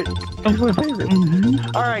favorite. He's my favorite.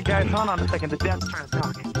 All right, guys, hold on a second. The dad's trying to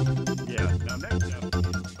talk. yeah, now next up.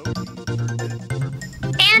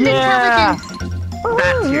 And intelligence.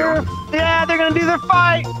 That's you. Yeah, they're gonna do their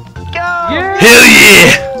fight. Go. Yeah. Hell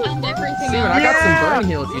yeah! And everything Steven, else. I got some burn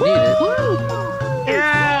heal if you need it.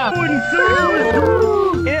 Yeah.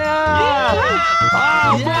 Yeah.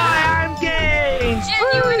 Oh boy, I'm gay.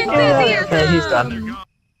 Genuine Yeah. enthusiasm. Okay, he's done.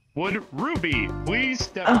 Would Ruby please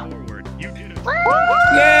step forward? You did it.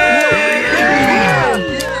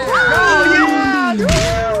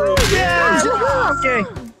 Okay.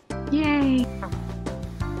 Yay.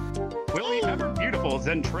 Will the ever beautiful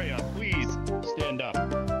Zentrea please stand up?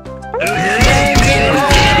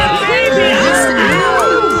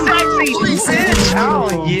 Sexy bitch.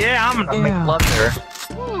 Oh yeah, I'm gonna make love to her.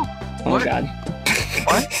 Oh god.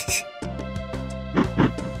 What?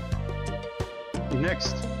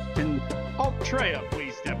 Next, can... Oh, Treya,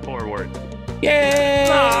 please step forward. Yay!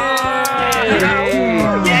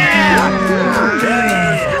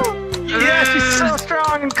 Yeah, she's so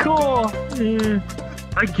strong and cool.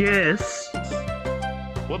 I guess.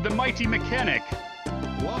 Will the mighty mechanic,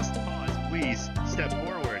 Lost Cause, please step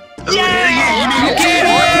forward? Yeah! Get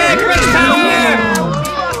it! Great power!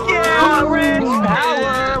 Fuck yeah! Rich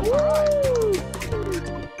power!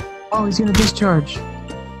 Oh, he's gonna discharge.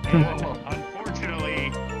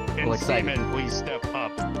 Unfortunately, and Seaman, please step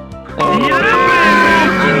up.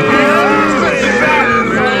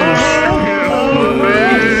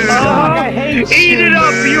 Eat it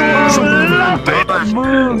up, you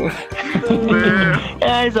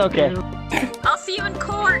Yeah, it's okay. I'll see you in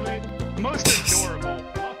court. Most adorable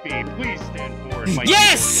Fluffy, please stand forward.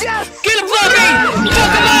 Yes! Yes! Get him, Fluffy!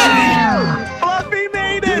 Fuck him up! Fluffy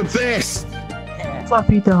made it! The best!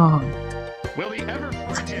 Fluffy dog. Will the ever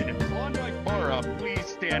frigid Klondike Bara please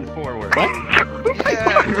stand forward? Klondike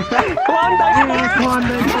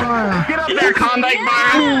Bar. Get up there, Klondike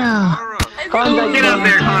Bar! Yeah. Get up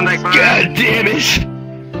there, Klondike Bar! God damn it!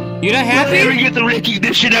 You not happy? I'll never get the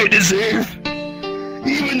recognition I deserve.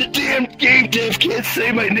 Even the damn game dev can't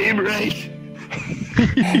say my name right.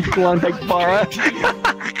 Klondike Bar.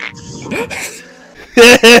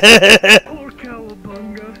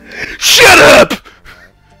 Shut up!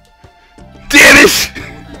 Damn it!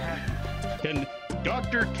 Can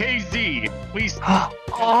Dr. KZ please?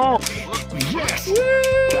 Oh! Yes!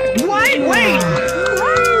 Wait!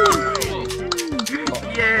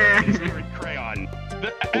 Yeah! Crayon.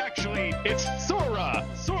 Actually, it's Sora.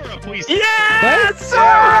 Sora, please. Yeah!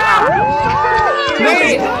 Sora!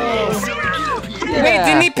 Wait,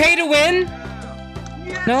 didn't he pay to win?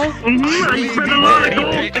 No? I spent a lot of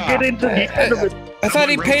gold to get into the tournament. I thought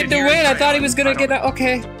he paid to win. I thought he was gonna get a...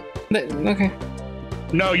 Okay. Okay.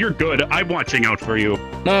 No, you're good. I'm watching out for you.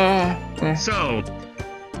 No. So,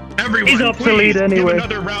 everyone, He's obsolete please anyway. give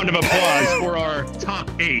another round of applause for our top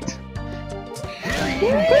 8.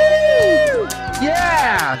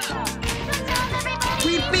 Yeah!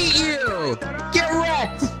 We beat you! Get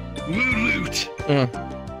wrecked! Loot.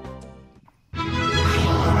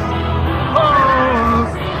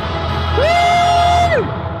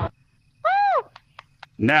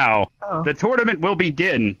 Now, the tournament will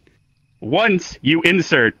begin once you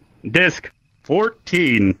insert disc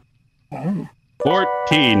 14.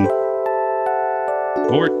 14.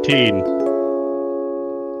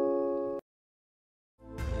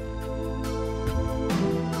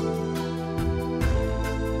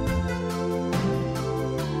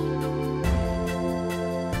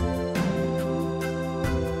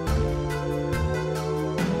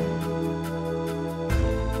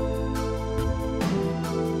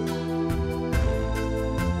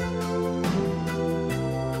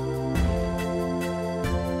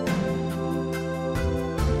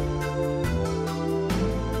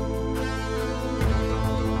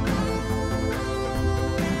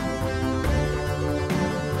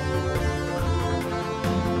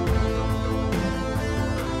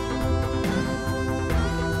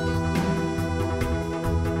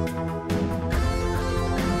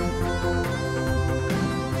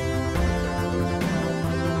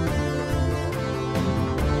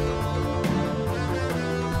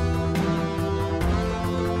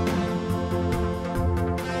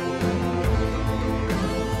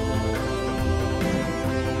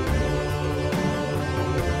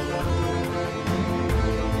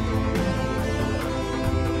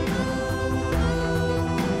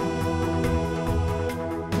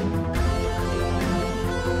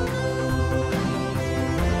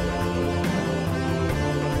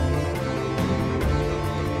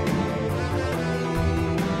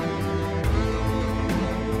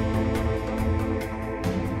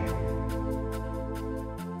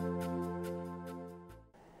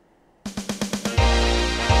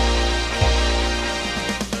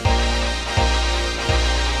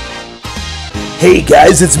 Hey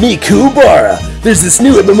guys, it's me, Kubara! There's this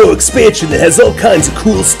new MMO expansion that has all kinds of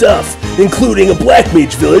cool stuff, including a Black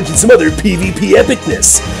Mage village and some other PvP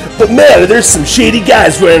epicness. But man, there's some shady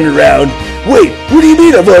guys running around. Wait, what do you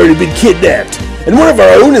mean I've already been kidnapped? And one of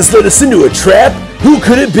our own has led us into a trap? Who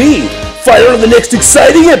could it be? Find out on the next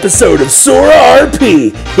exciting episode of Sora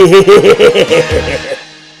RP!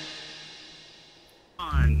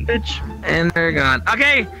 And they're gone.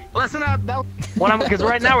 Okay, listen up. Because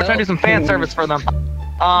right now we're trying to do some fan service for them.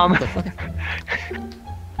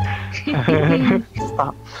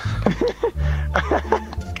 Stop.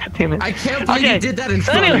 God damn it. I can't believe you did that in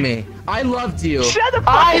front of me. I loved you. Shut the fuck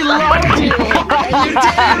I loved you. And you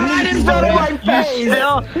did it right in front of my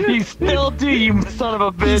face. You still do, you son of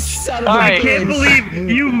a bitch. Son of All a right. I can't believe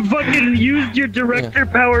you fucking used your director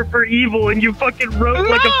power for evil and you fucking wrote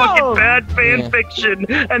like a fucking bad fan fiction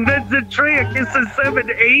and then Zendaya kisses 7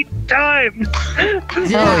 to 8 times.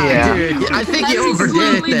 Yeah, dude. I think you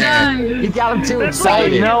overdid it there. You got him too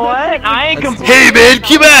excited. You know what? I ain't complaining. Hey man,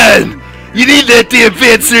 come on! You need that damn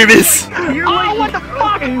fan service! Oh, what the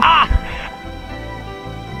fuck? Ah!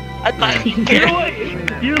 I thought You know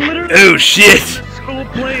what? You're literally Oh shit! school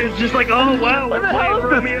play is just like, oh wow, we're playing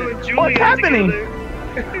Romeo and Juliet. What's happening?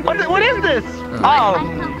 What is this? Oh.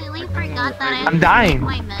 I'm dying.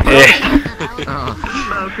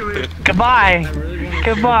 Goodbye.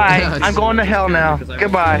 Goodbye. I'm going to hell now.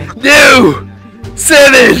 Goodbye. No!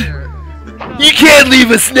 7! You can't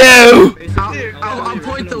leave us now! I'll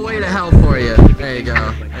point the way to hell for you. There you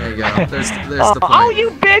go. There you go. There's the point. Oh,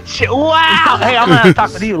 you bitch! Wow! Hey, I'm gonna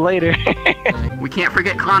talk with you later. We can't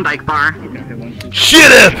forget Klondike Bar.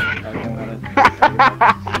 Shut up!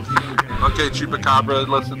 Okay, Chupacabra,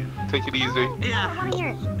 listen, take it easy. Yeah,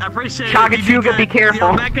 I appreciate it. ChunChasku, be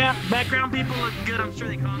careful. Background people look good, I'm sure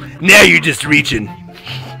they comment. Now you're just reaching.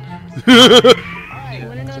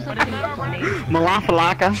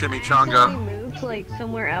 Malafalaka. Chimichanga. Moved like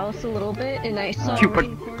somewhere else a little bit, and I saw.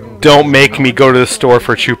 Don't make me go to the store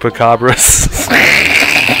for chupacabras.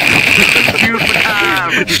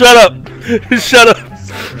 Shut up! Shut up!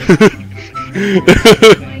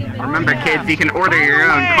 Remember, kids, you can order your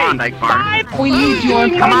own Klondike Bar. We need you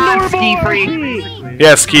on Come on, Ski Free.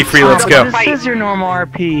 Yeah, Ski Free, let's go. This is your normal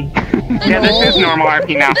RP. Yeah, this is normal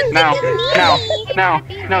RP now.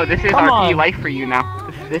 No, this is RP life for you now.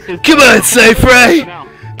 This is. Come on, Sci-Fry!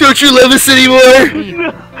 Don't you love us anymore?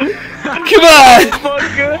 Come on!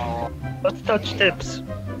 Let's touch tips.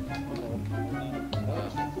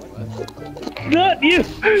 Not you!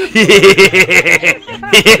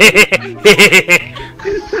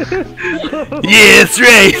 Yeah, that's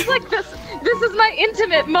right! It's like this is my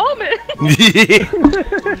intimate moment!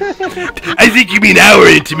 I think you mean our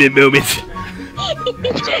intimate moment.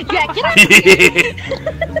 Yeah, get out.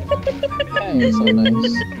 So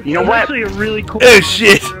nice. You know what? Actually a really cool. Oh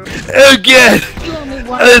shit! Oh god!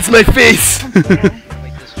 Oh, that's my face!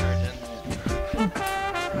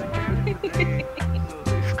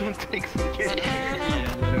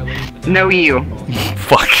 No, you.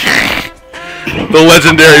 Fuck. The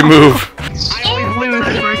legendary move.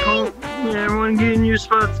 Yeah, everyone get in your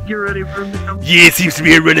spots, get ready for me. Yeah, it seems to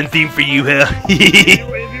be a running theme for you, huh?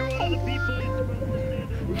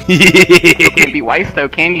 You can't be wise though,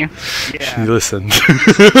 can you? Listen.